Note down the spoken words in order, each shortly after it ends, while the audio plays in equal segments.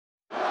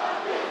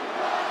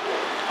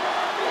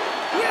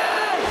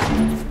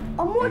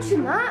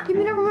touching that. Give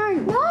me the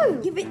remote. No,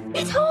 give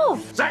it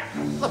off. Zach,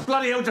 what the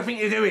bloody hell do you think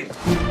you're doing?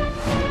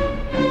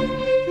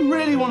 You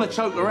really want to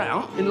choke her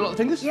out in a lot of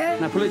fingers? Yeah.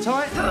 Now pull it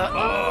tight.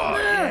 Oh,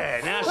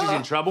 yeah, now she's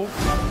in trouble.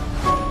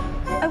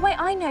 Oh, wait,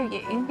 I know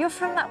you. You're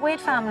from that weird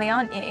family,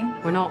 aren't you?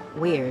 We're not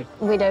weird.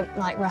 We don't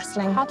like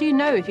wrestling. How do you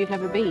know if you've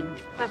never been?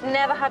 I've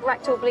never had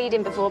rectal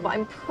bleeding before, but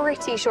I'm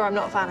pretty sure I'm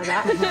not a fan of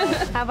that.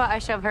 How about I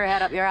shove her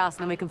head up your ass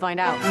and then we can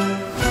find out?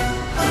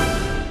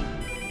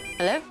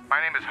 Hello? My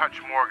name is Hutch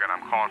Morgan.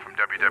 I'm calling from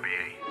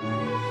WWE.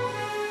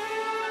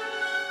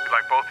 We'd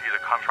like both of you to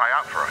come try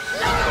out for us.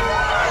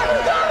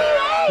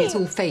 It's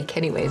all fake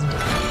anyway, isn't it?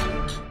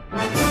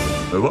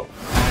 What?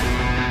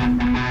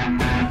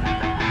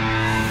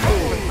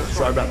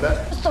 Sorry about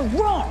that. It's The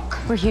Rock!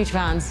 We're huge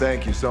fans.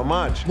 Thank you so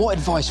much. What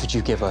advice would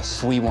you give us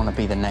if we want to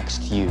be the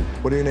next you?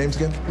 What are your names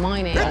again?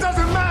 My name. It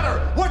doesn't matter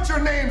what your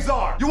names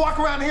are. You walk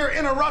around here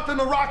interrupting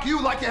The Rock, you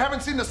like you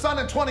haven't seen the sun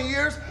in 20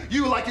 years.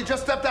 You like you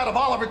just stepped out of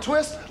Oliver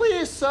Twist.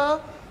 Please,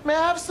 sir, may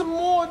I have some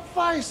more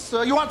advice,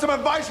 sir? You want some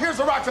advice? Here's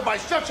The Rock's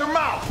advice. Shut your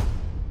mouth.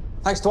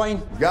 Thanks, Dwayne.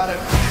 Got it.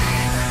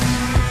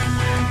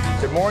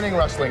 Good morning,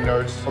 wrestling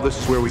nerds. Well, this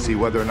is where we see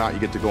whether or not you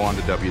get to go on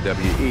to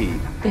WWE.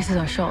 This is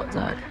our shot,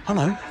 Zach. I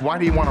know. Why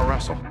do you want to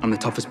wrestle? I'm the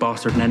toughest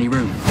bastard in any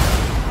room.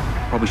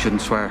 Probably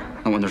shouldn't swear,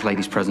 not when there's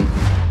ladies present.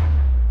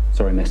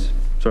 Sorry, miss.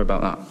 Sorry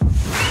about that.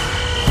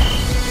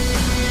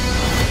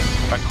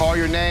 If I call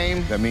your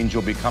name, that means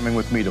you'll be coming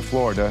with me to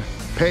Florida.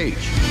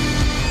 Paige.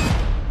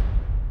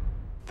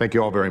 Thank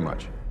you all very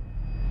much.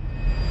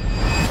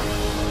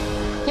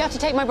 You have to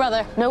take my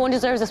brother. No one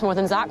deserves this more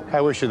than Zach.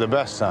 I wish you the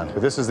best, son,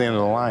 but this is the end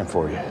of the line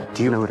for you.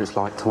 Do you know what it's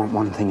like to want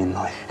one thing in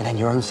life, and then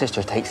your own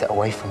sister takes it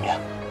away from you?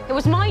 It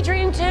was my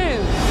dream too.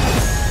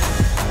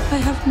 I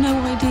have no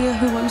idea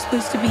who I'm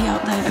supposed to be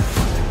out there.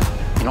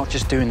 You're not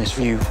just doing this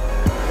for you.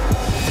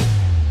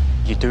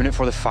 You're doing it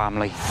for the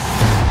family.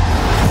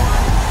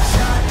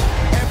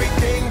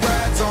 Everything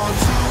rides on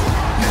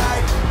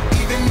tonight,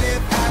 even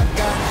if I've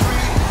got 3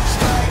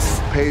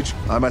 strikes. Paige,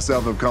 I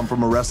myself have come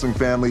from a wrestling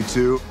family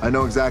too. I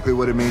know exactly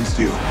what it means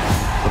to you.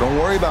 But don't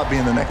worry about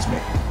being the next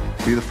me.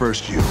 Be the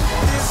first you.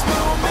 This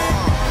moment,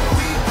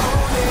 we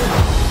own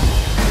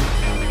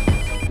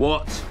it.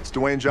 What? It's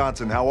Dwayne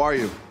Johnson. How are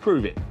you?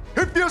 Prove it.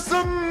 If you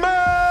smell what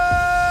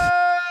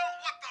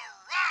The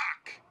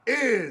Rock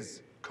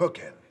is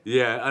cooking.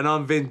 Yeah, and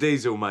I'm Vin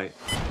Diesel, mate.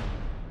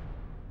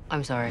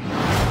 I'm sorry. And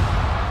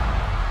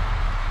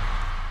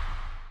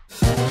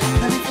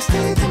if you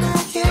stay the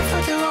night, yeah, if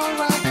I do all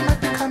right, you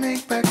might be coming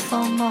back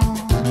for more.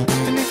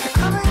 And if you're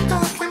coming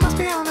back, we must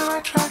be on the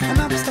right track, and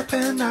I'm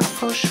stepping up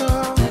for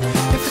sure.